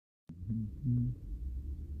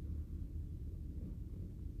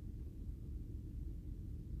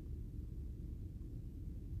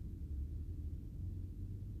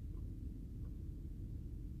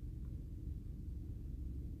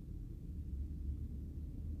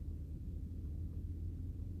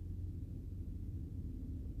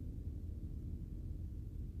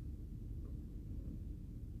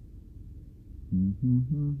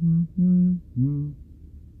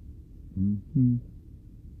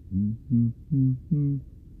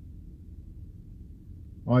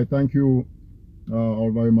All right, thank you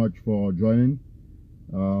all very much for joining.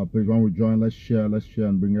 Please, when we join, let's share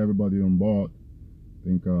and bring everybody on board. I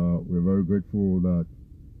think we're very grateful that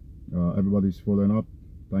everybody's following up.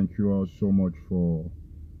 Thank you all so much for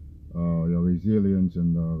your resilience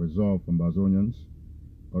and resolve, Ambazonians.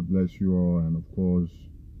 God bless you all, and of course,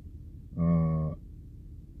 all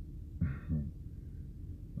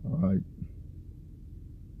right.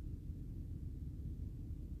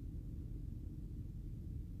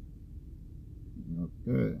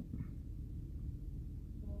 Okay.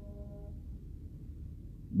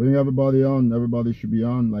 Bring everybody on. Everybody should be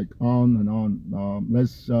on, like on and on.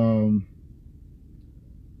 Let's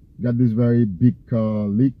get this very big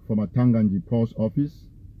leak from Atanga post office,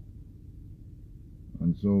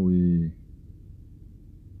 and so we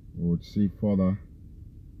would see further.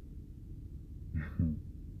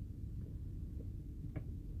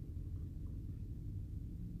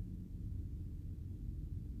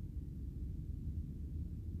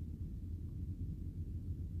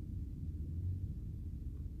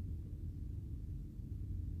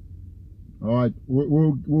 All right,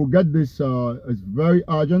 we'll get this. It's very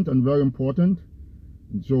urgent and very important,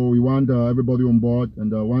 and so we want everybody on board.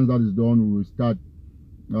 And once that is done, we will start.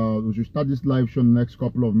 We should start this live show in the next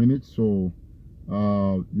couple of minutes. So,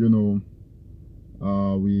 you know,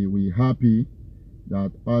 we happy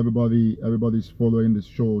that everybody's following this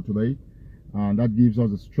show today, and that gives us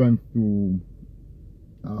the strength to,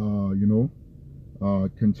 you know,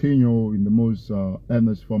 continue in the most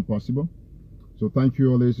earnest form possible. So thank you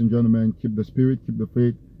all, ladies and gentlemen. Keep the spirit, keep the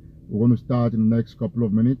faith. We're going to start in the next couple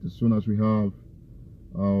of minutes as soon as we have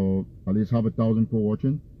at least 1,000 people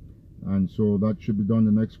watching, and so that should be done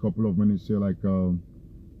in the next couple of minutes, say like 3-4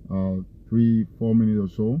 minutes or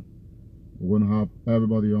so. We're going to have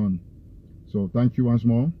everybody on. So thank you once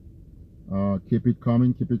more. Keep it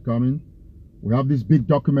coming, keep it coming. We have this big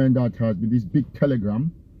document that has been, this big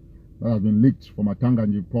telegram that has been leaked from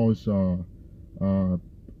Atanga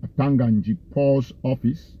Paul's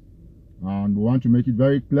office, and we want to make it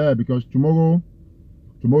very clear, because tomorrow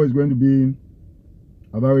is going to be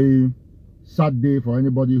a very sad day for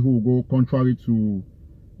anybody who will go contrary to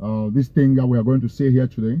this thing that we are going to say here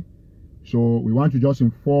today. So we want to just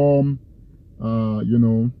inform you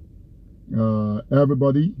know,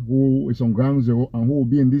 everybody who is on ground zero and who will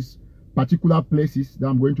be in these particular places that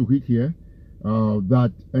I'm going to hit here,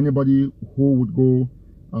 that anybody who would go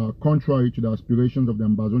contrary to the aspirations of the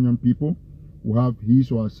Ambazonian people will have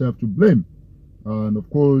his or herself to blame. And of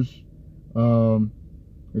course,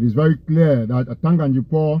 it is very clear that Atanga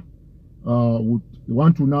would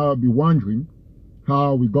want to now be wondering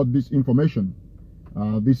how we got this information.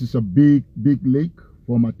 This is a big leak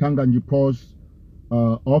from Atanga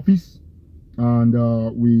office, and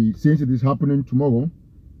since it is happening tomorrow,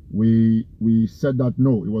 we said that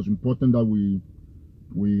no, it was important that we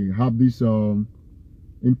have this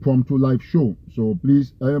impromptu live show. So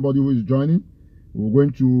please, anybody who is joining, we're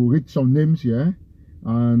going to read some names here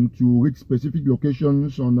and to read specific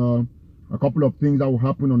locations on a couple of things that will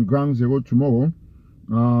happen on ground zero tomorrow.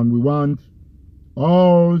 And we want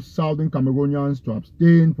all Southern Cameroonians to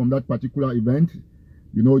abstain from that particular event.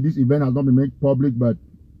 You know, this event has not been made public, but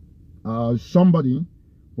somebody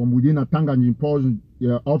from within Atanga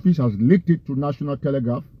office has leaked it to National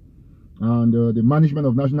Telegraph, and the management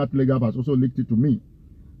of National Telegraph has also leaked it to me.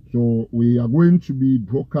 So we are going to be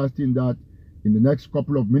broadcasting that in the next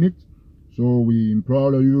couple of minutes. So we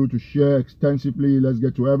implore you to share extensively. Let's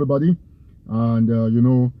get to everybody. And, you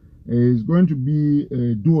know, it's going to be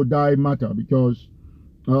a do or die matter, because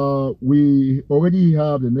we already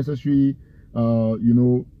have the necessary, you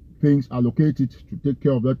know, things allocated to take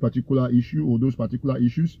care of that particular issue or those particular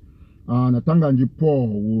issues. And Atanga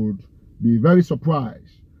would be very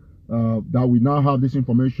surprised that we now have this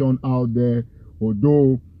information out there,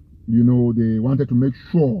 although, you know, they wanted to make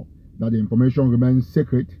sure that the information remains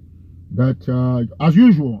secret. But as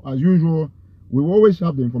usual, we will always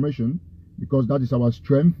have the information, because that is our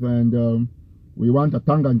strength, and we want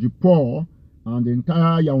Atanga and the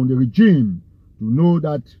entire Yaoundé regime to know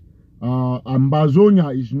that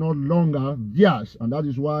Ambazonia is no longer theirs, and that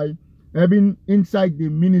is why even inside the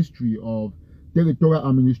Ministry of Territorial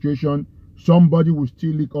Administration, somebody will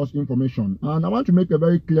still leak us information. And I want to make a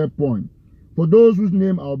very clear point. For those whose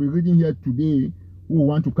name I'll be reading here today, who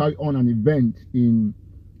want to carry on an event in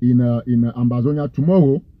Ambazonia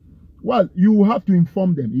tomorrow, well, you have to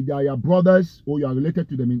inform them if they are your brothers or you are related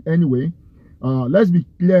to them in any way. Let's be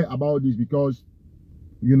clear about this, because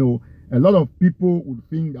you know a lot of people would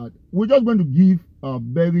think that we're just going to give a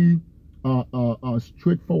very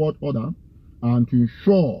straightforward order and to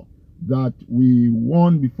ensure that we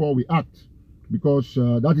warn before we act, because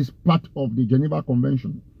that is part of the Geneva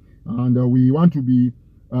Convention, and we want to be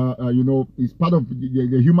you know, it's part of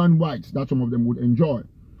the human rights that some of them would enjoy.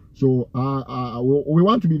 So we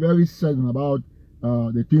want to be very certain about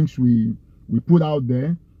the things we put out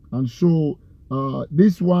there. And so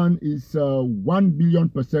this one is 1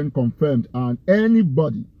 billion% confirmed, and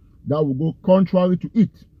anybody that will go contrary to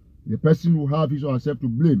it, the person will have his or herself to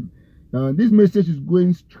blame. This message is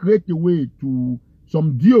going straight away to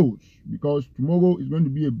some deals, because tomorrow is going to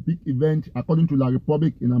be a big event according to La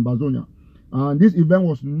Republic in Ambazonia. And this event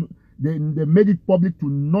was, they made it public to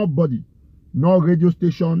nobody, no radio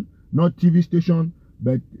station, no TV station,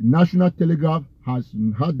 but National Telegraph has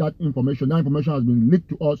had that information. That information has been leaked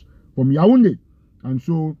to us from Yaoundé. And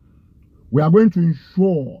so we are going to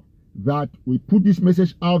ensure that we put this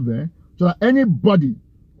message out there, so that anybody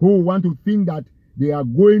who want to think that they are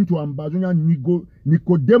going to Ambazonia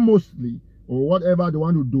Nicodemously or whatever they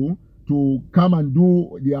want to do to come and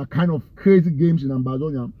do their kind of crazy games in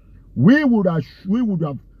Ambazonia, we would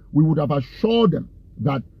have assured them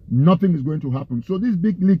that nothing is going to happen. So this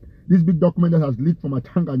big leak, this big document that has leaked from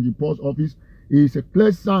Atanga and Paul's office is a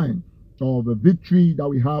clear sign of the victory that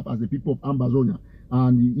we have as the people of Ambazonia.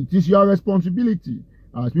 And it is your responsibility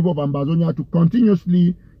as people of Ambazonia to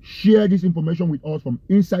continuously share this information with us from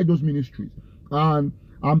inside those ministries. And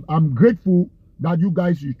I'm grateful that you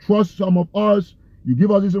guys, you trust some of us, you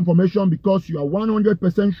give us this information because you are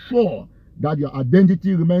 100% sure that your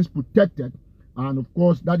identity remains protected. And of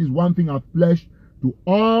course, that is one thing I've pledged to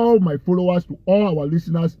all my followers, to all our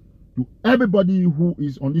listeners, to everybody who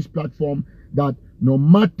is on this platform, that no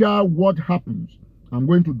matter what happens, I'm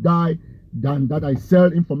going to die than that I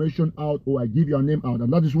sell information out or I give your name out.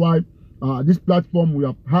 And that is why this platform, we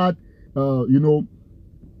have had you know,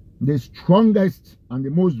 the strongest and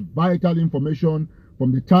the most vital information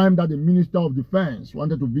from the time that the Minister of Defense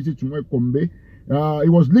wanted to visit Kombe. It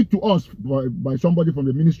was leaked to us by somebody from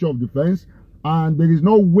the Ministry of Defense, and there is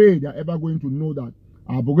no way they're ever going to know that.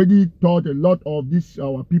 I've already taught a lot of these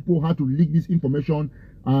our people how to leak this information,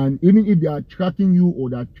 and even if they are tracking you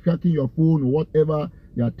or they're tracking your phone or whatever,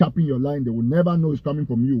 they are tapping your line, they will never know it's coming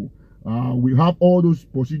from you. We have all those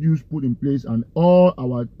procedures put in place, and all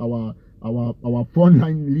our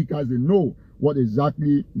frontline leakers, they know what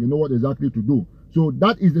exactly to do. So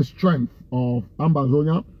that is the strength of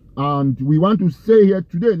Ambazonia. And we want to say here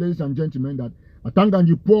today, ladies and gentlemen, that Atanga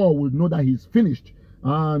Paul will know that he's finished.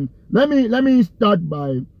 And let me start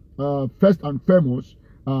by first and foremost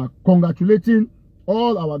congratulating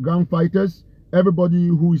all our ground fighters, everybody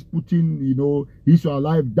who is putting, you know, his or her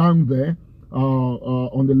life down there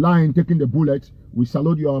on the line, taking the bullets. We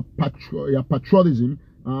salute your patriotism,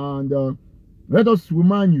 and let us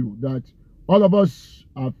remind you that all of us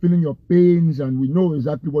are feeling your pains, and we know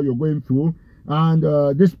exactly what you're going through.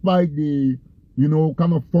 And despite the, you know,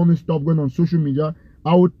 kind of funny stuff going on social media,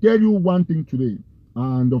 I will tell you one thing today.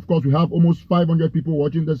 And of course, we have almost 500 people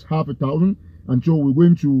watching. That's half a thousand, and so we're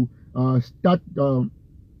going to start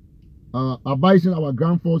advising our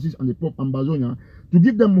ground forces and the Pope Ambazonia to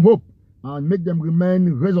give them hope and make them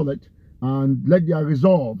remain resolute, and let their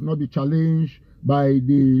resolve not be challenged by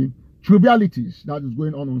the trivialities that is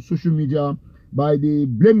going on social media, by the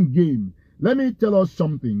blame game. Let me tell us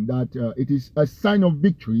something, that it is a sign of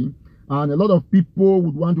victory, and a lot of people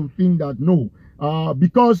would want to think that no,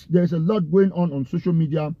 because there's a lot going on social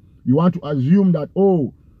media, you want to assume that,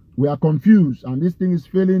 oh, we are confused and this thing is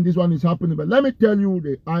failing, this one is happening. But let me tell you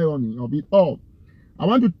the irony of it all. I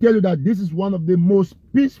want to tell you that this is one of the most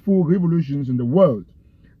peaceful revolutions in the world.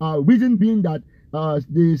 Reason being that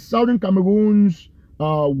the Southern Cameroon's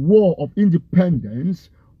war of independence,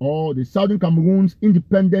 or the Southern Cameroon's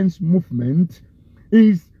independence movement,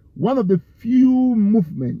 is one of the few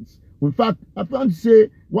movements. In fact, I plan to say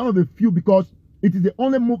one of the few, because it is the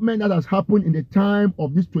only movement that has happened in the time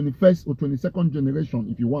of this 21st or 22nd generation,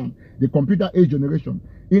 if you want, the computer age generation.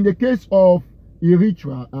 In the case of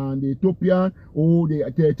Eritrea and Ethiopia, or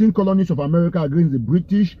the 13 colonies of America against the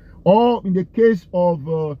British, or in the case of,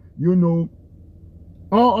 you know,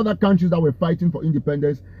 all other countries that were fighting for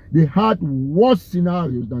independence, they had worse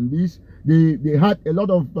scenarios than this. they had a lot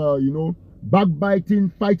of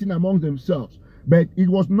backbiting, fighting amongst themselves. But it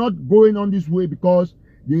was not going on this way because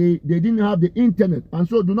they didn't have the internet. And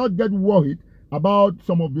so do not get worried about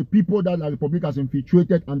some of the people that the Republic has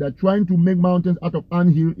infiltrated, and they're trying to make mountains out of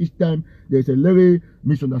anthill each time there's a little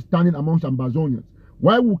misunderstanding amongst Ambazonians.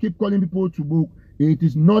 Why we keep calling people to book, it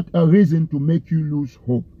is not a reason to make you lose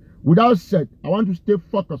hope. With that said, I want to stay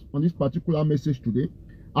focused on this particular message today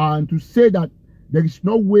and to say that there is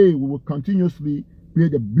no way we will continuously play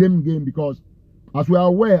the blame game, because as we are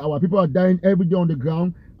aware, our people are dying every day on the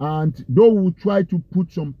ground, and though we will try to put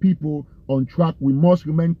some people on track, we must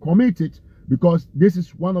remain committed, because this is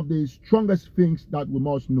one of the strongest things that we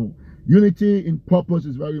must know. Unity in purpose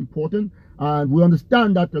is very important, and we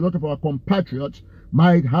understand that a lot of our compatriots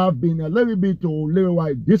might have been a little bit or a little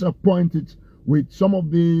while disappointed with some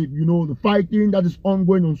of the the fighting that is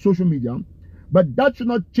ongoing on social media, but that should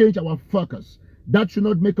not change our focus. That should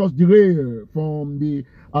not make us derail from the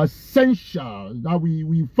essentials that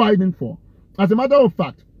we're fighting for. As a matter of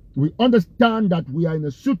fact, we understand that we are in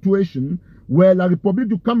a situation where La République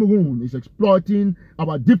du Cameroon is exploiting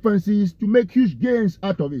our differences to make huge gains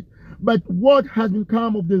out of it. But what has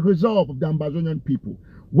become of the resolve of the Ambazonian people?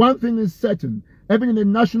 One thing is certain, even in the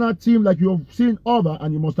national team, like you have seen over,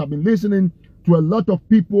 and you must have been listening to a lot of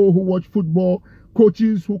people who watch football,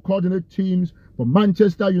 coaches who coordinate teams, from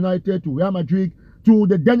Manchester United to Real Madrid, to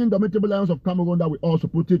the then indomitable Lions of Cameroon that we all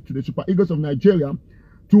supported, to the Super Eagles of Nigeria,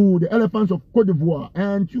 to the Elephants of Cote d'Ivoire,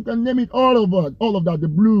 and you can name it, all of that, the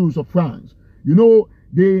Blues of France.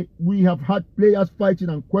 We have had players fighting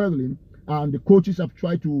and quarreling, and the coaches have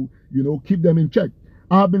tried to, keep them in check.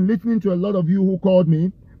 I have been listening to a lot of you who called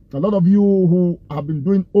me, a lot of you who have been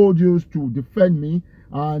doing audios to defend me,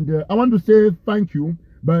 and I want to say thank you,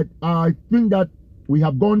 but I think that we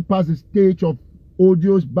have gone past the stage of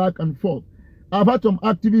audios back and forth. I've had some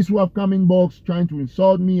activists who have come in box trying to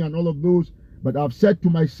insult me and all of those, but I've said to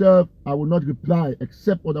myself, I will not reply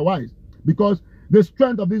except otherwise, because the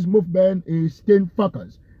strength of this movement is staying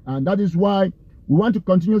focused, and that is why we want to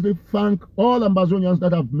continuously thank all Ambazonians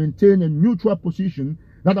that have maintained a neutral position,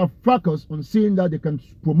 that are focused on seeing that they can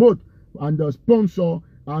promote and sponsor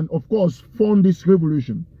and, of course, fund this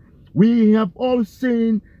revolution. We have all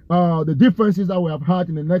seen the differences that we have had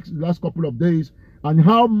in the last couple of days, and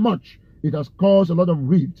how much it has caused a lot of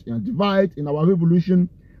rift and divide in our revolution,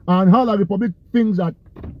 and how the Republic thinks that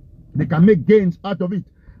they can make gains out of it.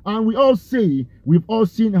 And we've all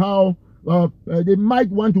seen how they might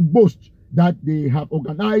want to boast that they have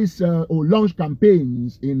organized or launched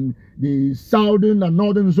campaigns in the southern and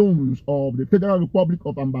northern zones of the Federal Republic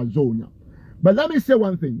of Ambazonia. But let me say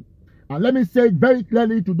one thing, and let me say it very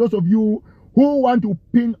clearly to those of you who want to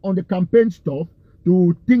pin on the campaign stuff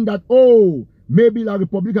to think that, oh, maybe La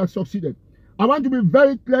Republic has succeeded. I want to be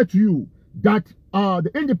very clear to you that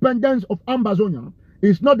the independence of Ambazonia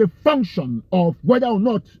is not the function of whether or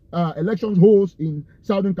not elections holds in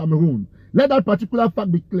Southern Cameroon. Let that particular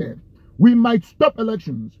fact be clear. We might stop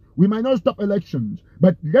elections, we might not stop elections,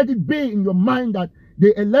 but let it be in your mind that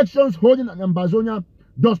the elections holding in Ambazonia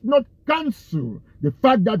does not cancel the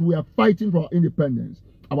fact that we are fighting for our independence.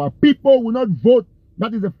 Our people will not vote.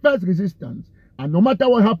 That is the first resistance. And no matter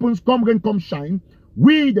what happens, come rain, come shine,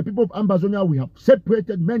 we, the people of Ambazonia, we have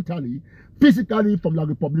separated mentally, physically from La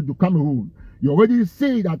République du Cameroon. You already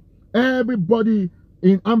see that everybody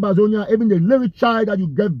in Ambazonia, even the little child that you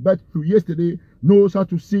gave birth to yesterday, knows how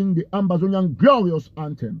to sing the Ambazonian glorious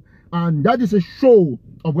anthem. And that is a show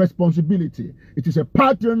of responsibility. It is a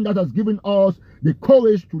pattern that has given us the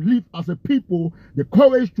courage to live as a people, the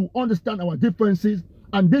courage to understand our differences,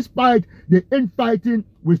 and despite the infighting,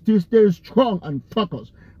 we still stay strong and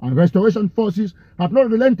focused. And restoration forces have not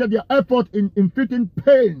relented their effort in inflicting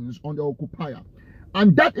pains on the occupier.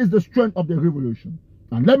 And that is the strength of the revolution.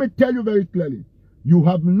 And let me tell you very clearly, you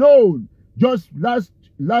have known just last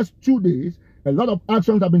 2 days, a lot of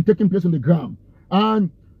actions have been taking place on the ground.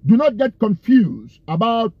 And do not get confused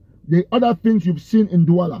about the other things you've seen in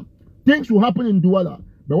Douala. Things will happen in Douala,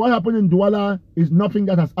 but what happened in Douala is nothing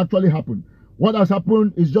that has actually happened. What has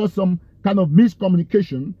happened is just some kind of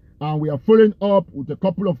miscommunication, and we are following up with a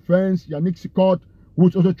couple of friends, Yannick Sikot, who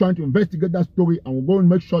is also trying to investigate that story, and we're going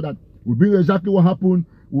to make sure that we bring exactly what happened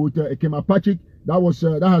with Ekema Patrick. That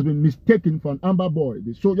has been mistaken for an Amber boy.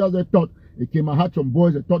 The soldiers, they thought Ekema had some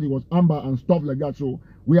boys, they thought it was Amber and stuff like that. So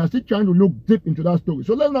we are still trying to look deep into that story.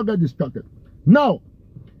 So let's not get distracted. Now,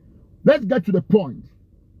 let's get to the point.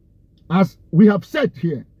 As we have said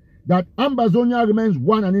here, that Ambazonia remains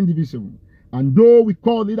one and indivisible. And though we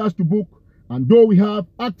call leaders to book, and though we have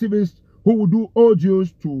activists who will do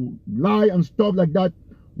audios to lie and stuff like that,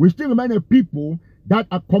 we still remain a people that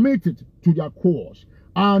are committed to their cause.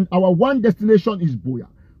 And our one destination is Buea.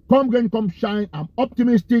 Come rain, come shine, I'm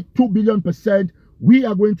optimistic 2,000,000,000% we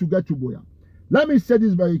are going to get to Buea. Let me say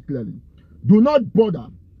this very clearly. Do not bother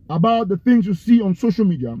about the things you see on social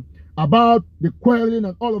media, about the quarreling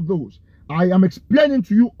and all of those. I am explaining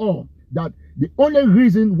to you all that the only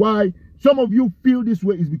reason why some of you feel this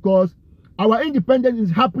way is because our independence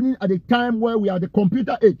is happening at a time where we are the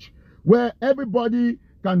computer age, where everybody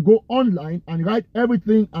can go online and write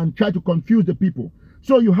everything and try to confuse the people.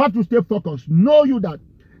 So you have to stay focused. Know you that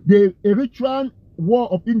the Eritrean war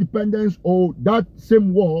of independence, or that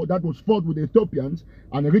same war that was fought with the Ethiopians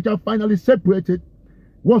and Eritrea finally separated,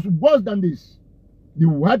 was worse than this.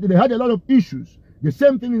 They had a lot of issues. The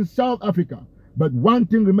same thing in South Africa. But one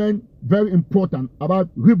thing remained very important about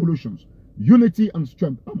revolutions: unity and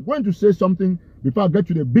strength. I'm going to say something before I get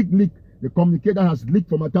to the big leak the communicator has leaked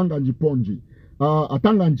from Atanga and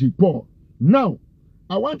Paul. Now,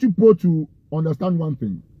 I want you people to understand one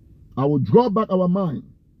thing. I will draw back our mind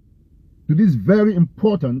to this very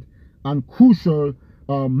important and crucial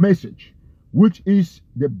message, which is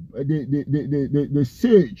the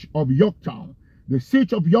siege of Yorktown. The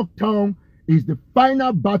siege of Yorktown is the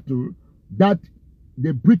final battle that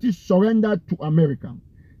the British surrendered to America.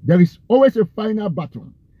 There is always a final battle.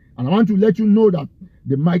 And I want to let you know that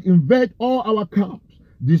they might invade all our camps,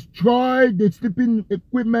 destroy the sleeping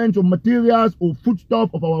equipment or materials or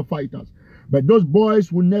foodstuff of our fighters. But those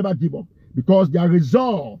boys will never give up, because their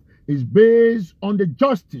resolve is based on the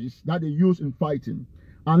justice that they use in fighting.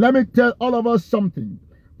 And let me tell all of us something.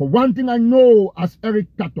 For one thing I know as Eric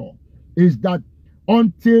Kato is that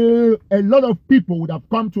until a lot of people would have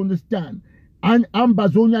come to understand, and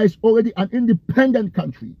Ambazonia is already an independent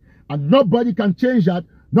country, and nobody can change that,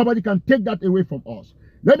 nobody can take that away from us.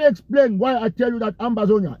 Let me explain why I tell you that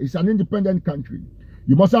Ambazonia is an independent country.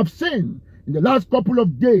 You must have seen in the last couple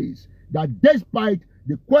of days that despite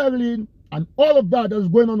the quarreling and all of that that's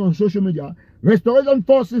going on social media, restoration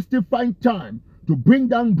forces still find time to bring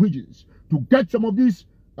down bridges, to get some of these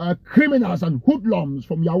criminals and hoodlums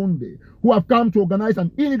from Yaoundé who have come to organize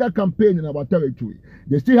an illegal campaign in our territory.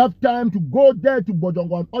 They still have time to go there to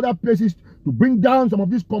Bojongo and other places to bring down some of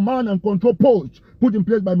these command and control posts put in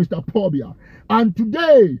place by Mr. Pobia. And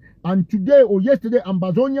today or yesterday,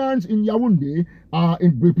 Ambazonians in Yaoundé,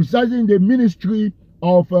 precisely in the Ministry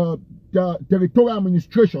of Territorial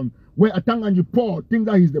Administration, where Atanga and Paul think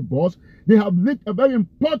that he's the boss, they have leaked a very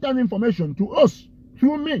important information to us,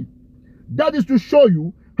 through me. That is to show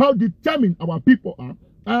you how determined our people are,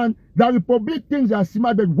 and the Republic thinks they are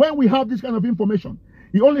smart. But when we have this kind of information,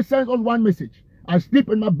 he only sends us one message. I sleep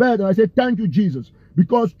in my bed and I say, thank you, Jesus,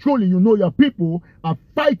 because truly you know your people are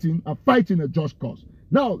fighting a just cause.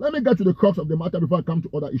 Now, let me get to the crux of the matter before I come to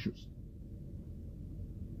other issues.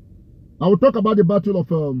 I will talk about the battle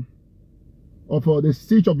of the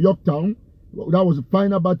siege of Yorktown. That was the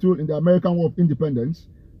final battle in the American War of Independence.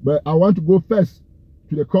 But I want to go first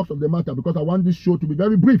to the crux of the matter, because I want this show to be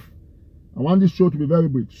very brief.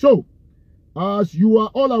 So, as you are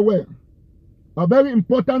all aware, a very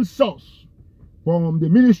important source from the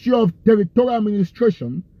Ministry of Territorial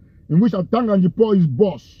Administration, in which Atanga and Paul is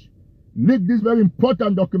boss, leaked this very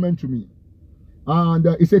important document to me. And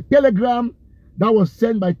it's a telegram that was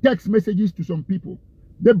sent by text messages to some people.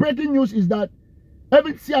 The breaking news is that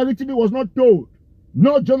every CRTV was not told.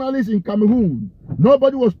 No journalists in Cameroon.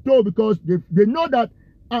 Nobody was told, because they know that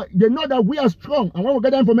we are strong, and when we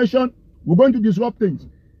get that information, we're going to disrupt things.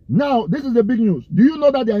 Now, this is the big news. Do you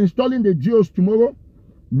know that they are installing the geos tomorrow?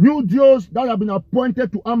 New geos that have been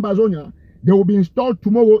appointed to Ambazonia, they will be installed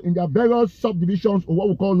tomorrow in their various subdivisions, or what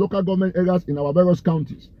we call local government areas in our various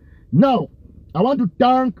counties. Now, I want to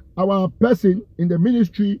thank our person in the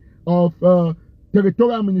Ministry of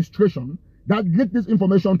Territorial Administration that leaked this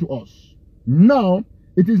information to us. Now,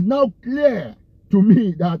 it is now clear to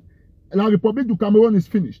me that La République du Cameroon is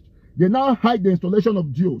finished. They now hide the installation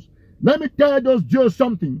of geos. Let me tell those geos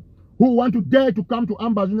something who want to dare to come to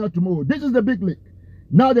Ambazonia tomorrow. This is the big leak.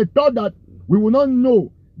 Now, they thought that we will not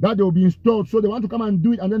know that they will be installed, so they want to come and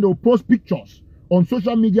do it, and then they will post pictures on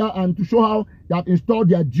social media and to show how they have installed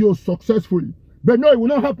their geos successfully. But no, it will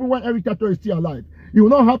not happen when Eric Tato is still alive. It will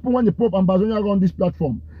not happen when the Pope Ambazonia run this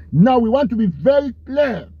platform. Now, we want to be very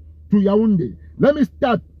clear to Yaoundé. Let me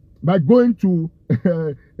start by going to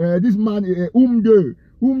this man,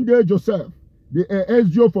 Umde Joseph, the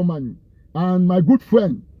SGO for Manu, and my good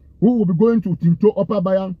friend, who will be going to Tinto Upper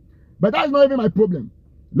Bayan. But that's not even my problem.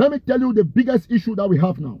 Let me tell you the biggest issue that we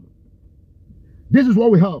have now. This is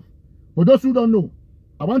what we have. For those who don't know,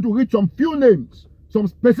 I want to read some few names, some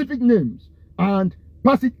specific names, and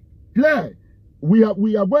pass it clear we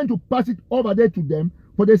are going to pass it over there to them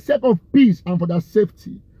for the sake of peace and for their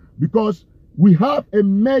safety, because we have a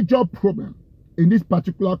major problem in this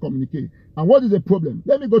particular communique. And what is the problem?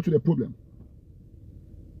 Let me go to the problem.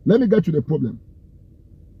 Let me get to the problem.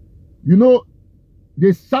 You know,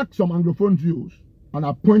 they sacked some Anglophone Jews and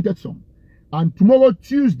appointed some. And tomorrow,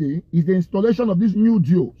 Tuesday, is the installation of these new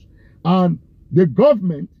Jews. And the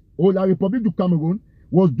government, or La République du Cameroon,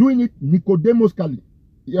 was doing it Nicodemoscally.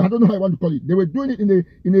 I don't know how I want to call it. They were doing it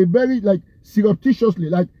in a very, like, surreptitiously.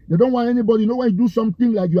 Like, they don't want anybody, you know, when you do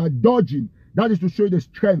something like you are dodging, that is to show you the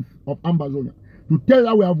strength of Ambazonia. To tell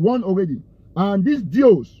that we have won already. And these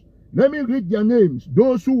Jews, let me read their names.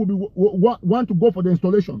 Those who will be want to go for the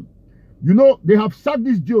installation. You know, they have sacked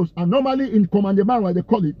these Jews. And normally in commandement, like they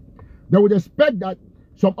call it, they would expect that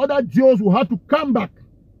some other Jews will have to come back.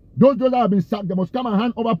 Those that have been sacked, they must come and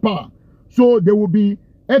hand over power. So there will be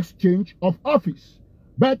exchange of office.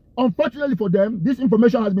 But unfortunately for them, this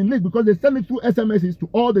information has been leaked because they sent it through SMSs to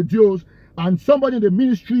all the Jews, and somebody in the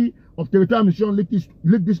Ministry of Territorial Administration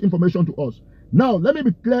leaked this information to us. Now, let me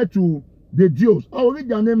be clear to the Jews. I will read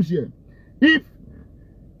their names here. If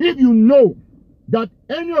you know that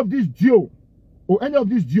any of these Jews or any of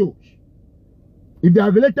these Jews, if they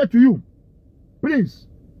are related to you, please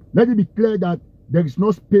let it be clear that there is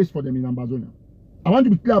no space for them in Ambazonia. I want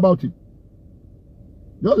to be clear about it.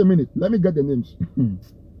 Just a minute. Let me get the names.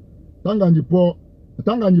 Atanga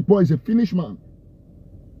is a Finnish man.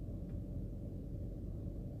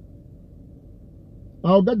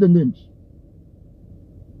 I'll get the names.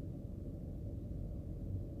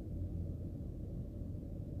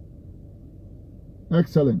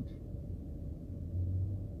 Excellent.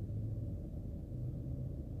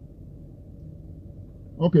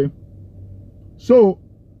 Okay. So,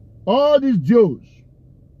 all these Jews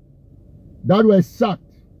that were sacked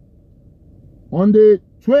on the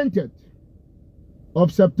 20th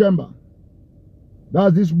of September,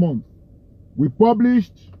 that's this month, we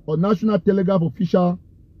published on National Telegraph Official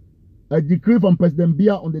a decree from President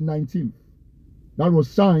Biya on the 19th that was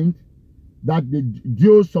signed that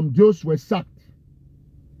some Jews were sacked.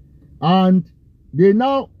 And they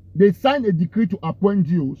signed a decree to appoint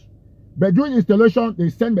Jews, but during installation, they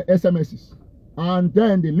sent the SMSs, and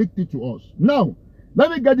then they leaked it to us. Now, let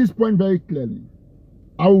me get this point very clearly.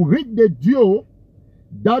 I will read the Jew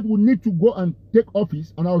that will need to go and take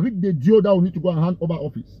office, and I'll read the Jew that will need to go and hand over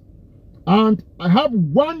office. And I have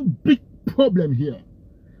one big problem here.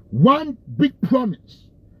 One big promise.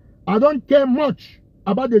 I don't care much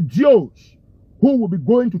about the Jews who will be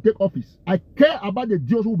going to take office. I care about the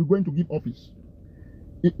Jews who will be going to give office.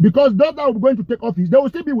 Because those that will be going to take office, they will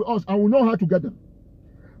still be with us and we know how to get them.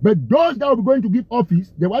 But those that will be going to give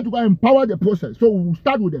office, they want to go and empower the process. So we will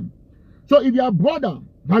start with them. So if your brother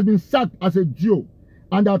has been sacked as a Jew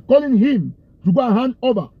and they are calling him to go and hand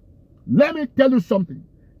over, let me tell you something.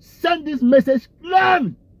 Send this message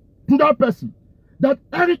clearly to that person that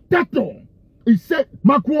Eric Teto is said,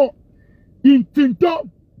 Makwo, in Tinto,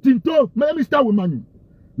 let me start with Manu.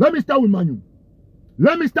 Let me start with Manu.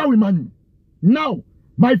 Now,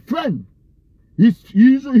 my friend, he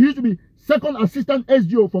used to be second assistant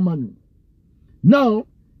SGO for Manu. Now,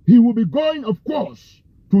 he will be going, of course,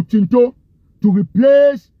 to Tinto to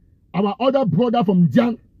replace our other brother from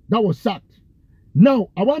Njan that was sacked. Now,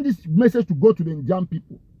 I want this message to go to the Njan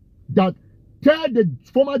people that tell the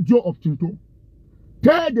former Joe of Tinto,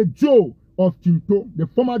 tell the Joe of Tinto, the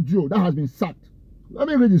former Joe that has been sacked. Let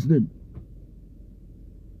me read his name.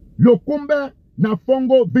 Lokumbe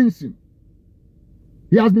Nafongo Vincent.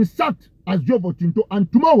 He has been sacked as Joe for Tinto, and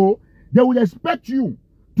tomorrow they will expect you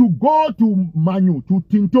to go to Manu, to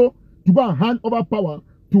Tinto, to go and hand over power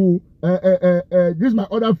to this is my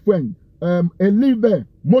other friend, Elive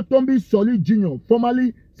Motombi Soli Jr.,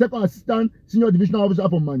 formerly second assistant senior divisional officer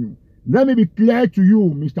for Manu. Let me be clear to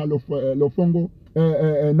you, Mr.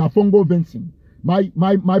 Nafongo Vincent.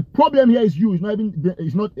 My problem here is you.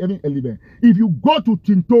 It's not even Elive. If you go to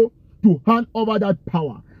Tinto to hand over that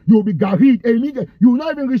power, you'll be garried immediately. You will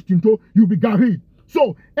not even reach Tinto. You'll be garried.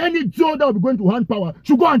 So any Joe that will be going to hand power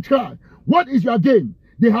should go and try. What is your game?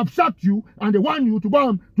 They have sacked you and they want you to go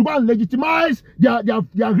and legitimize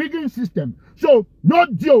their rigging system. So no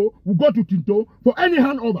Joe will go to Tinto for any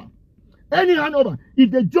handover. Any handover.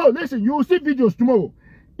 If the Joe, listen, you will see videos tomorrow.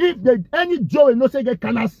 If any Joe will not say get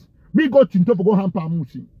canas, we go to Tinto for go hand power.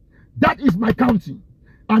 That is my county.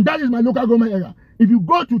 And that is my local government area. If you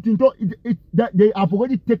go to Tinto, they have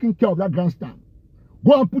already taken care of that grandstand.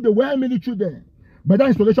 Go and put the well military there. But that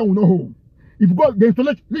installation will not hold. If you go, the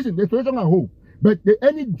installation, listen, the installation will hold. But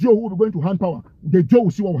any Joe who will be going to hand power, the Joe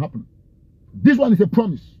will see what will happen. This one is a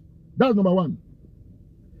promise. That's number one.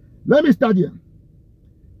 Let me start here.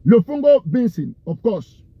 Lofungo Vincent, of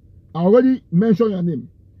course, I already mentioned your name.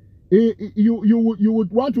 You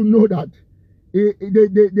would want to know that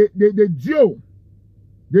the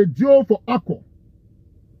Joe for Akko,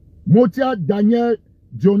 Motia Daniel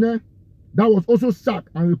Jone, that was also sacked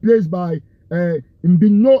and replaced by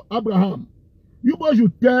Mbino Abraham. You boys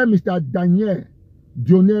should tell Mr. Daniel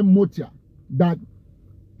Jone Motia that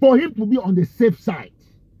for him to be on the safe side,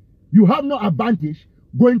 you have no advantage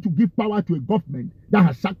going to give power to a government that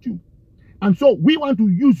has sacked you. And so we want to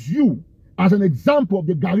use you as an example of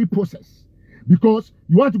the Gary process, because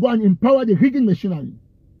you want to go and empower the rigging machinery.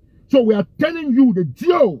 So we are telling you, the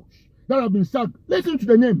Jews that have been sacked, listen to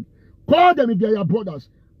the name. Call them if they are your brothers.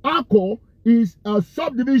 Akko is a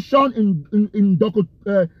subdivision in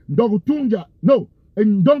Dogutunja, no,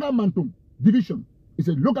 in Dongamantung division. It's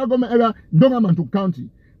a local government area in Dongamantung County.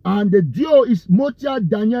 And the Geo is Motia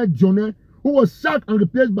Daniel Jone, who was sacked and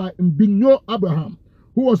replaced by Mbino Abraham,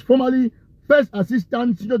 who was formerly First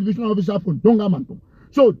Assistant Senior Divisional Officer from Dongamantung.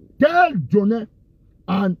 So tell Jone,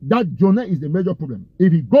 and that Jone is the major problem.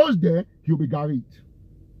 If he goes there, he'll be garried.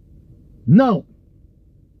 Now,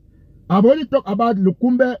 I've already talked about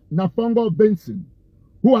Lukumbe Nafongo Benson,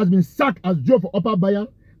 who has been sacked as Joe for Upper Bayan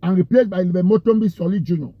and replaced by Motombi Solid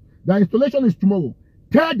Jr. The installation is tomorrow.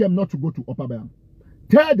 Tell them not to go to Upper Bayan.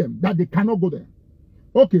 Tell them that they cannot go there.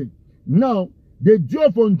 Okay, now, the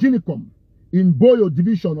Joe from Ginicom in Boyo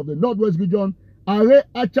division of the Northwest region, Are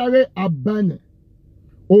Achare Abane,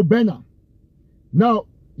 Obena. Now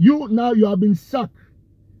you have been sacked,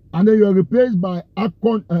 and then you are replaced by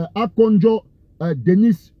Akonjo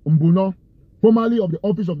Denis Mbuno, formerly of the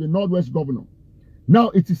office of the Northwest Governor. Now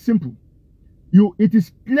it is simple. It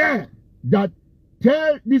is clear that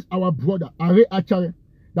tell this our brother Are Achare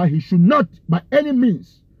that he should not by any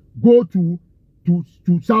means go to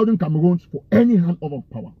Southern Cameroon for any handover of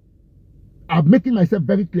power. I'm making myself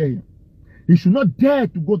very clear here. He should not dare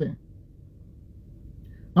to go there.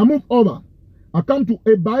 I move over. I come to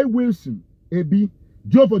Ebai Wilson, Ebi,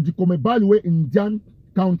 Joe for Jikome Baliwe in Jan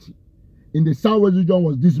County in the Southwest region,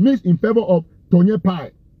 was dismissed in favor of Tonye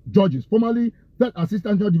Pai, Georges, formerly Third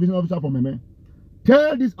Assistant General Division Officer for Meme.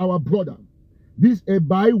 Tell this our brother, this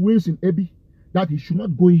Ebai Wilson, Ebi, that he should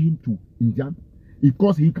not go into Indian,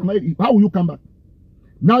 because he cannot. How will you come back?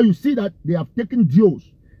 Now you see that they have taken Jews.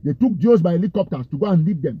 They took Jews by helicopters to go and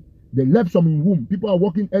leave them. They left some in womb. People are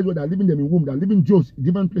working elsewhere. They are leaving them in womb. They are leaving Jews in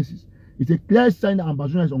different places. It's a clear sign that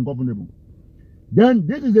Ambazonia is ungovernable. Then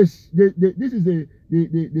this is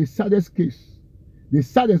the saddest case, the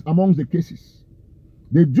saddest amongst the cases.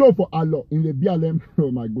 The Joe for Allah in the BLM.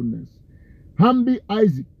 Oh my goodness, Hambi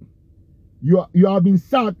Isaac, you have been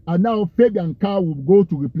sacked, and now Fabian Carr will go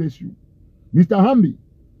to replace you. Mr. Hambi,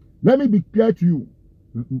 let me be clear to you.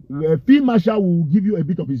 Field Marshal will give you a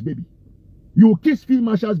bit of his baby. You will kiss Field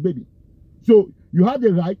Marshal's baby. So you have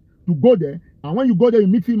the right to go there, and when you go there, you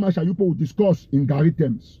meet Field Marshal, you will discuss in Gary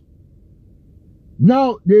terms.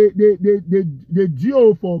 Now the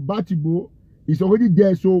GO for Batibo is already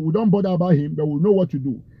there, so we don't bother about him, but we'll know what to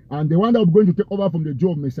do. And the one that we're going to take over from the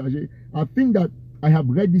GO of Messager, I think that I have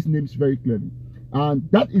read these names very clearly. And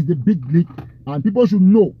that is the big leak. And people should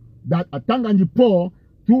know that Atanga and Paul,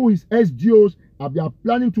 through his SGOs, they are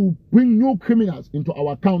planning to bring new criminals into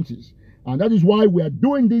our counties. And that is why we are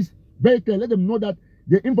doing this very clear. Let them know that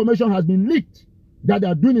the information has been leaked, that they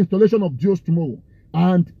are doing installation of GOs tomorrow.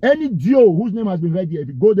 And any GO whose name has been read here, if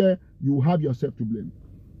you go there, you have yourself to blame.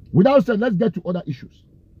 Without said, let's get to other issues.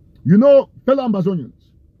 You know, fellow Ambazonians,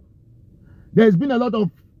 there's been a lot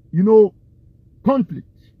of, conflict,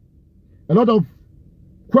 a lot of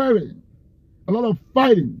quarreling, a lot of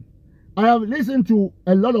fighting. I have listened to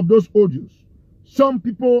a lot of those audios. Some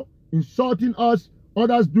people insulting us,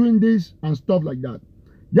 others doing this and stuff like that.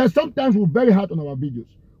 Yes, sometimes we're very hard on our videos,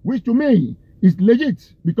 which to me is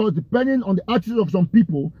legit, because depending on the attitude of some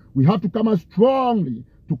people, we have to come out strongly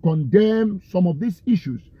to condemn some of these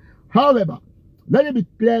issues. However, let me be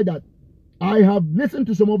clear that I have listened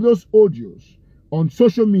to some of those audios on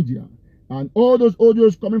social media, and all those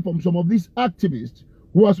audios coming from some of these activists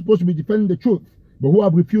who are supposed to be defending the truth, but who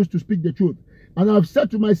have refused to speak the truth. And I've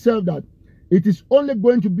said to myself that it is only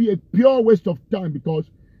going to be a pure waste of time, because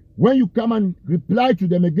when you come and reply to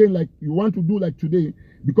them again like you want to do like today,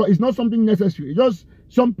 because it's not something necessary, it's just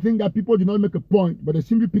something that people did not make a point, but they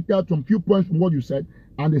simply picked out some few points from what you said,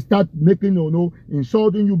 and they start making,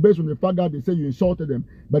 insulting you based on the fact that they say you insulted them,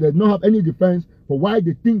 but they don't have any defense for why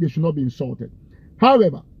they think they should not be insulted.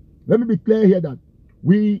 However, let me be clear here that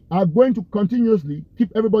we are going to continuously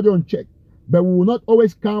keep everybody on check, but we will not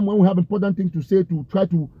always come when we have important things to say to try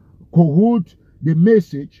to corrode the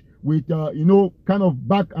message with, kind of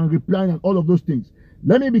back and replying and all of those things.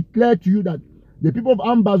 Let me be clear to you that the people of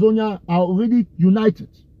Ambazonia are already united,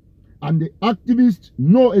 and the activists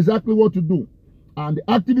know exactly what to do. And the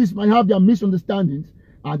activists might have their misunderstandings,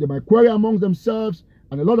 and they might quarrel amongst themselves,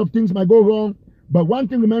 and a lot of things might go wrong. But one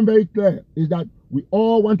thing remains very clear is that we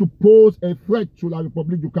all want to pose a threat to La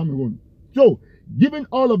République du Cameroon. So, given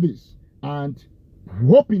all of this, and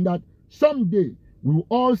hoping that someday we will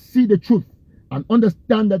all see the truth and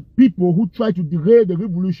understand that people who try to derail the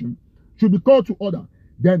revolution should be called to order,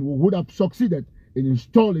 then we would have succeeded in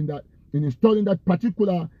installing that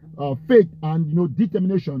particular faith and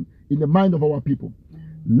determination in the mind of our people.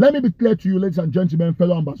 Let me be clear to you, ladies and gentlemen,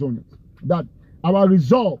 fellow Ambazonians, that our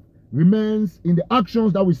resolve remains in the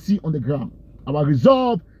actions that we see on the ground. Our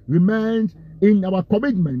resolve remains in our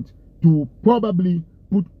commitment to probably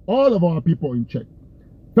put all of our people in check.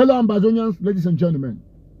 Fellow Ambazonians, ladies and gentlemen,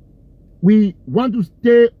 we want to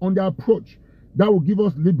stay on the approach that will give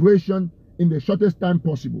us liberation in the shortest time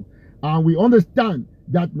possible. And we understand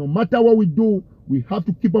that no matter what we do, we have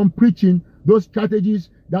to keep on preaching those strategies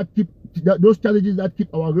that keep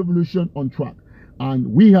our revolution on track. And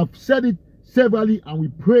we have said it severally, and we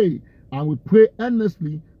pray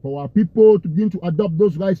earnestly for our people to begin to adopt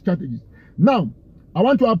those right strategies. Now, I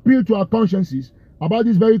want to appeal to our consciences about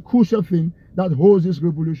this very crucial thing that holds this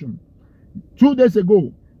revolution. 2 days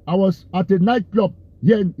ago, I was at a nightclub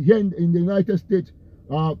here in the United States,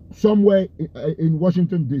 somewhere in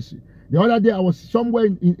Washington, D.C. The other day, I was somewhere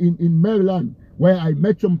in Maryland, where I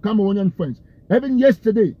met some Cameroonian friends. Even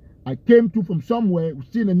yesterday, I came from somewhere,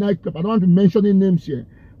 still in a nightclub. I don't want to mention any names here,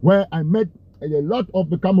 where I met a lot of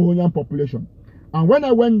the Cameroonian population. And when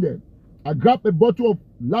I went there, I grabbed a bottle of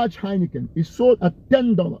large Heineken. It's sold at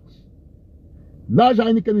 $10. Large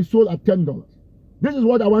Heineken is sold at $10. This is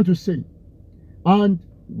what I want to say. And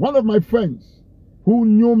one of my friends who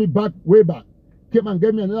knew me way back came and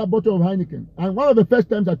gave me another bottle of Heineken. And one of the first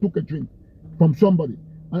times I took a drink from somebody.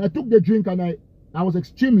 And I took the drink, and I was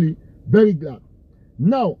extremely very glad.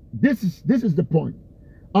 Now, this is the point.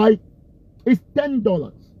 It's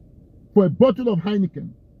 $10 for a bottle of Heineken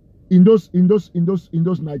in those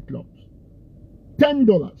nightclubs.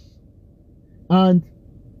 $10. And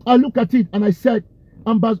I look at it and I said,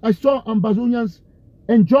 I saw Ambazonians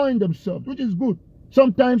enjoying themselves, which is good.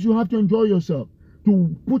 Sometimes you have to enjoy yourself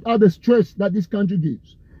to put out the stress that this country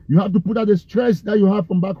gives. You have to put out the stress that you have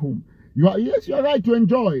from back home. Yes, you are right to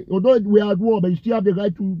enjoy. Although we are at war, but you still have the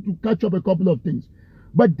right to catch up a couple of things.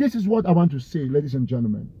 But this is what I want to say, ladies and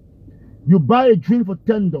gentlemen. You buy a drink for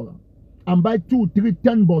 $10 and buy 2, 3,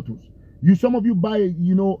 10 bottles. Some of you buy,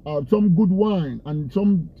 some good wine and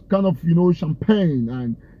some kind of, champagne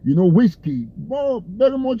and, whiskey. Well,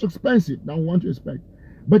 very much expensive than we want to expect.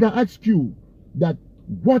 But I ask you that,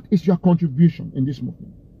 what is your contribution in this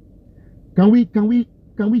movement? Can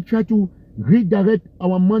we try to redirect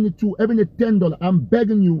our money to even a $10? I'm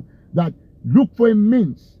begging you that look for a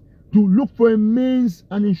means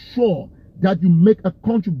and ensure that you make a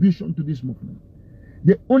contribution to this movement.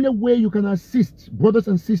 The only way you can assist brothers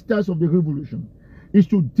and sisters of the revolution is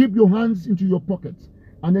to dip your hands into your pockets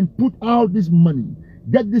and then put out this money.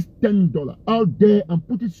 Get this $10 out there and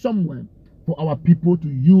put it somewhere for our people to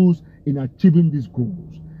use in achieving these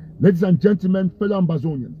goals. Ladies and gentlemen, fellow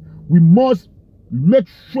Ambazonians, we must make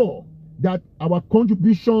sure that our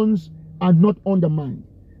contributions are not undermined.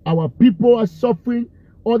 Our people are suffering,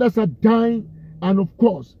 others are dying, and of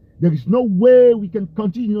course, there is no way we can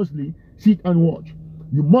continuously sit and watch.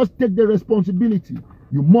 You must take the responsibility.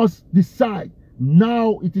 You must decide.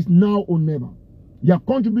 Now, it is now or never. Your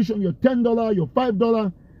contribution, your $10, your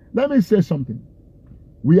 $5. Let me say something.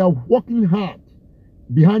 We are working hard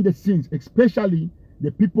behind the scenes, especially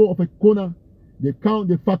the people of Ekona, the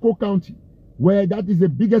Fako County, where that is the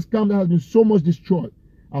biggest camp that has been so much destroyed.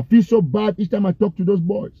 I feel so bad each time I talk to those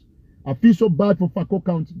boys. I feel so bad for Fako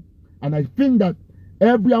County. And I think that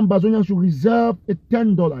every Ambazonian should reserve a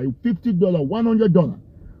 $10, a $50, $100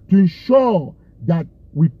 to ensure that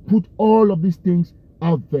we put all of these things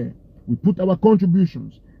out there. We put our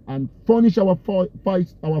contributions and furnish our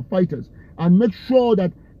fighters and make sure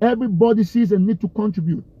that everybody sees a need to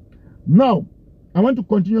contribute. Now, I want to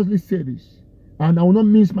continuously say this, and I will not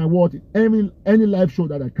mince my word in any live show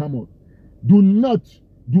that I come out. Do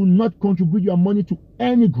not contribute your money to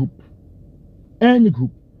any group. Any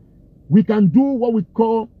group. We can do what we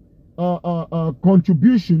call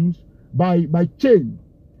contributions by chain.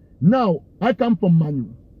 Now, I come from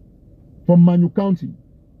Manu County.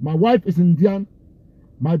 My wife is Indian.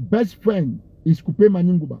 My best friend is Kupe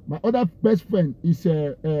Maninguba. My other best friend is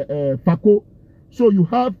Fako. So you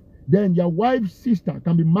have, then your wife's sister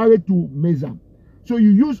can be married to Meza. So you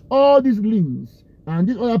use all these links, and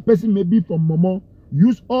this other person may be from Momo.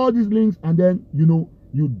 use all these links, and then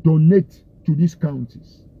you donate to these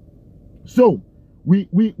counties. So we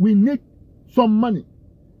need some money.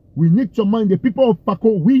 We need some money. The people of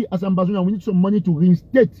Fako, we as Ambazonia, we need some money to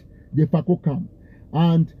reinstate the Fako camp.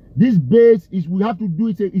 And this base is, we have to do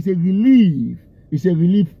it. It's a relief. It's a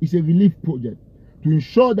relief project to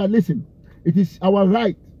ensure that, listen, it is our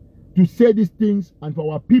right to say these things, and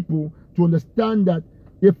for our people to understand that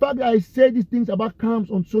the fact that I say these things about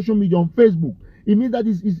camps on social media, on Facebook, it means that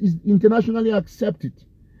it's internationally accepted.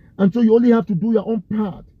 And so you only have to do your own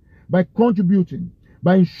part by contributing,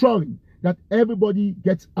 by ensuring that everybody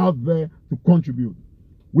gets out there to contribute.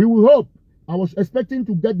 We will hope. I was expecting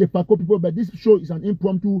to get the Fako people, but this show is an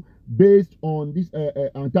impromptu based on this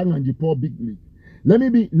Atanga and Jipo big league. Let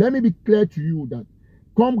me be clear to you that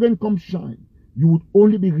come rain, come shine, you would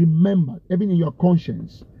only be remembered, even in your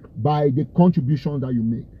conscience, by the contribution that you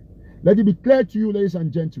make. Let it be clear to you, ladies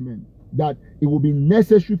and gentlemen, that it will be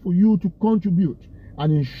necessary for you to contribute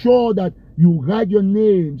and ensure that you write your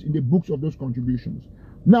names in the books of those contributions.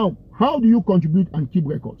 Now, how do you contribute and keep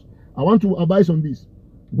records? I want to advise on this.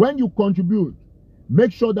 When you contribute,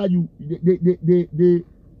 make sure that the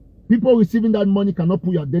people receiving that money cannot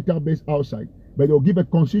put your database outside, but they'll give a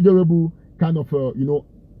considerable kind of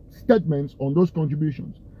statements on those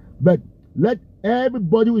contributions. But let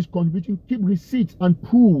everybody who is contributing keep receipts and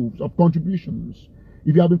proofs of contributions.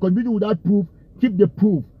 If you have been contributing without proof, keep the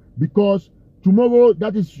proof, because tomorrow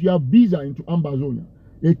that is your visa into Ambazonia.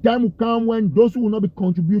 A time will come when those who will not be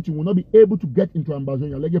contributing will not be able to get into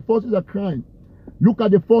Ambazonia. Like the forces are crying. Look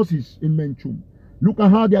at the forces in Menchum. Look at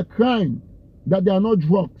how they are crying that they are not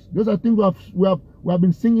drugs. Those are things we have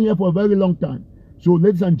been singing here for a very long time. So,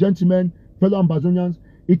 ladies and gentlemen, fellow Ambazonians,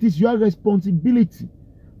 it is your responsibility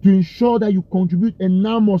to ensure that you contribute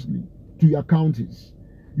enormously to your counties.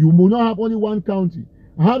 You will not have only one county.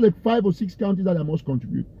 I have like 5 or 6 counties that I must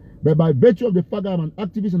contribute. But by virtue of the fact that I'm an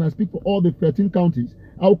activist and I speak for all the 13 counties,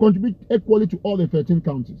 I will contribute equally to all the 13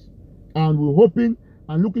 counties. And we're hoping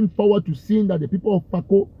and looking forward to seeing that the people of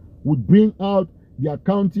Fako would bring out their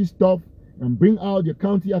county stuff and bring out their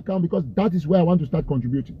county account, because that is where I want to start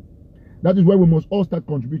contributing. That is where we must all start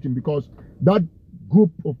contributing, because that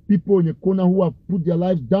group of people in a corner who have put their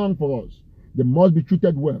lives down for us, they must be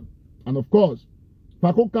treated well. And of course,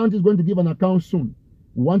 Fako County is going to give an account soon.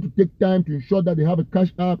 We want to take time to ensure that they have a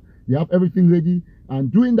cash app, they have everything ready.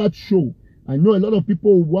 And during that show, I know a lot of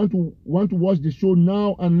people want to watch the show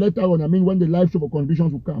now and later on. I mean, when the live show for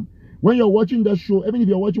contributions will come. When you're watching that show, even if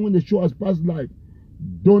you're watching when the show has passed live,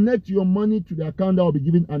 donate your money to the account that will be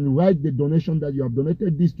given and write the donation that you have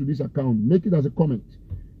donated this to this account. Make it as a comment.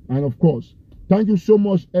 And of course, thank you so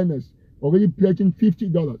much, Ernest, already pledging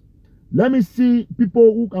 $50. Let me see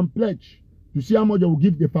people who can pledge to see how much they will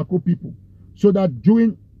give the Fako people, so that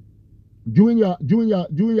during your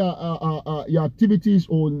activities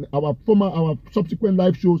or our subsequent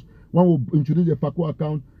live shows, when we introduce the Fako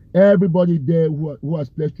account, everybody there who has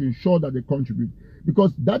pledged to ensure that they contribute,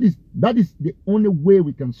 because that is the only way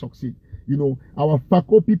we can succeed. You know, our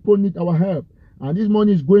Fako people need our help, and this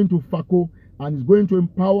money is going to Fako and it's going to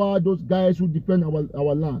empower those guys who defend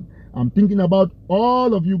our land. I'm thinking about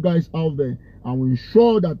all of you guys out there, and we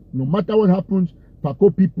ensure that no matter what happens,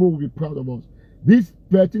 Fako people will be proud of us. These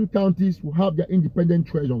 13 counties will have their independent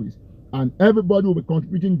treasuries, and everybody will be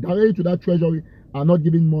contributing directly to that treasury and not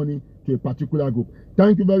giving money to a particular group.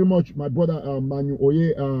 Thank you very much, my brother Manu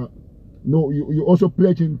Oye. No, you also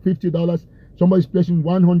pledging $50. Somebody's pledging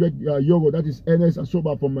 100 euro. That is Ernest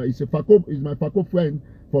Asoba from is my Fako friend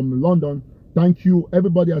from London. Thank you,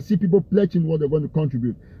 everybody. I see people pledging what they're going to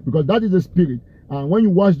contribute, because that is the spirit. And when you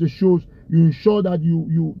watch the shows, you ensure that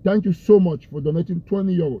you thank you so much for donating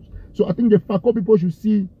 20 euros. So I think the Fako people should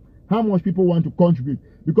see how much people want to contribute.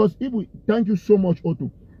 Because if we thank you so much,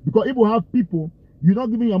 Otto. Because if we have people, you're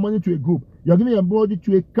not giving your money to a group, you're giving your money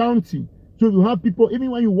to a county. So if you have people,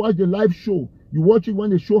 even when you watch the live show, you watch it when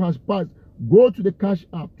the show has passed, go to the cash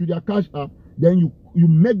app, to their cash app, then you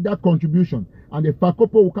make that contribution, and the Fako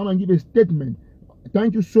people will come and give a statement.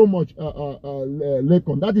 Thank you so much,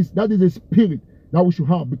 Lekon. That is a spirit that we should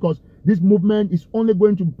have, because this movement is only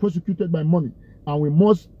going to be prosecuted by money, and we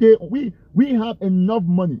must stay. We have enough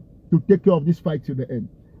money to take care of this fight till the end.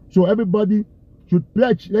 So everybody should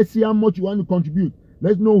pledge. Let's see how much you want to contribute.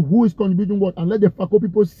 Let's know who is contributing what, and let the Fako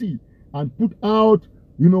people see and put out.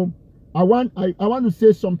 You know, I want to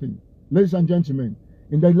say something, ladies and gentlemen.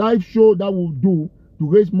 In the live show that we'll do to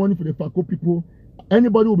raise money for the Fako people,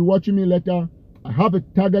 anybody will be watching me later. I have a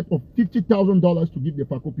target of $50,000 to give the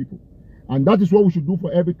Fako people, and that is what we should do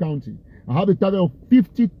for every county. I have a target of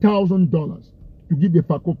 $50,000 to give the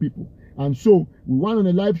Fako people, And so we want on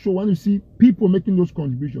a live show, want to see people making those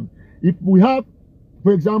contributions. If we have,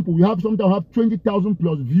 for example, we have sometimes have 20,000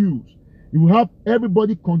 plus views. If we have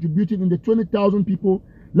everybody contributing in the 20,000 people,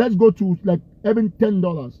 let's go to like even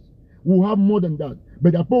 $10. We'll have more than that.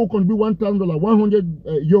 But the people will contribute $1,000, 100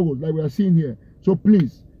 euros, like we are seeing here. So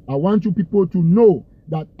please, I want you people to know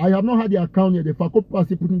that I have not had the account yet. The FACO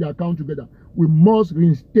party putting the account together. We must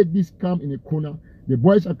reinstate this scam in a corner. The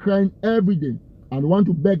boys are crying every day, and want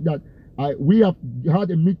to beg that we have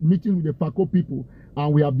had a meeting with the FACO people,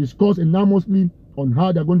 and we have discussed enormously on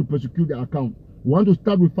how they're going to prosecute the account. We want to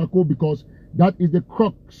start with FACO because that is the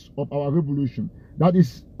crux of our revolution. That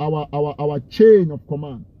is our chain of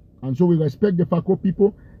command. And so we respect the FACO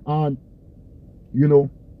people, and you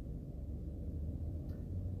know,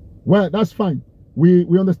 well, that's fine. We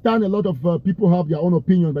understand a lot of people have their own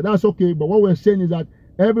opinion, but that's okay. But what we're saying is that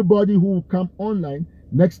everybody who will come online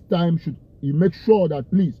next time should you make sure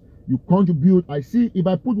that please you contribute. I see if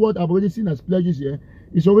I put what I've already seen as pledges here,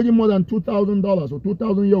 it's already more than $2,000 or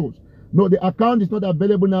 2,000 euros. No, the account is not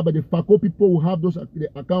available now, but the FACO people will have the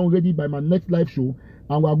account ready by my next live show,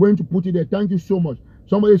 and we're going to put it there. Thank you so much.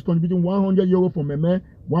 Somebody is contributing 100 euro for Meme,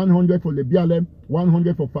 100 for Lebialem,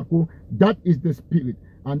 100 for FACO. That is the spirit.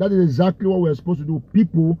 And that is exactly what we're supposed to do.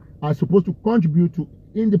 People are supposed to contribute to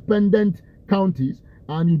independent counties,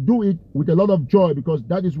 and you do it with a lot of joy because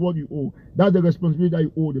that is what you owe. That's the responsibility that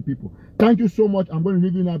you owe the people. Thank you so much. I'm going to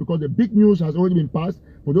leave you now because the big news has already been passed.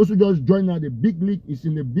 For those who just joined now, the big leak is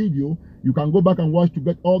in the video. You can go back and watch to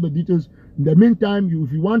get all the details. In the meantime,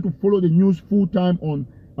 if you want to follow the news full time on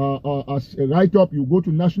as a write-up, you go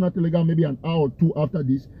to National Telegraph maybe an hour or two after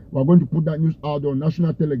this. We're going to put that news out on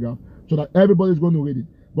National Telegraph so that everybody's going to read it.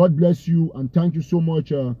 God bless you, and thank you so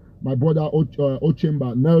much, my brother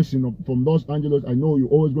Ochemba Nelson from Los Angeles. I know you're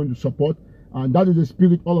always going to support, and that is the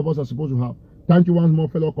spirit all of us are supposed to have. Thank you once more,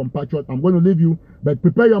 fellow compatriot. I'm going to leave you, but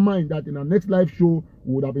prepare your mind that in our next live show,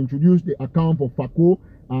 we would have introduced the account for FACO,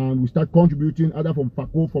 and we start contributing either from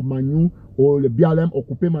FACO, from Manu, or the BLM, or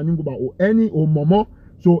Coupe Maninguba, or Momo.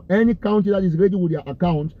 So any county that is ready with their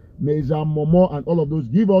account, Meza, Momo, and all of those,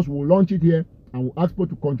 give us. We'll launch it here, and we'll ask people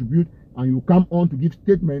to contribute, and you come on to give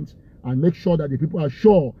statements and make sure that the people are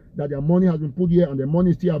sure that their money has been put here and their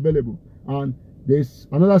money is still available. And there's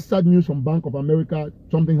another sad news from Bank of America.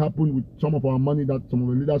 Something happened with some of our money that some of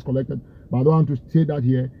the leaders collected, but I don't want to say that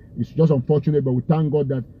here. It's just unfortunate, but we thank God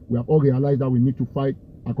that we have all realized that we need to fight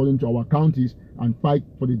according to our counties and fight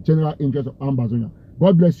for the general interest of Ambazonia.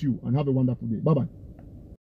 God bless you and have a wonderful day. Bye-bye.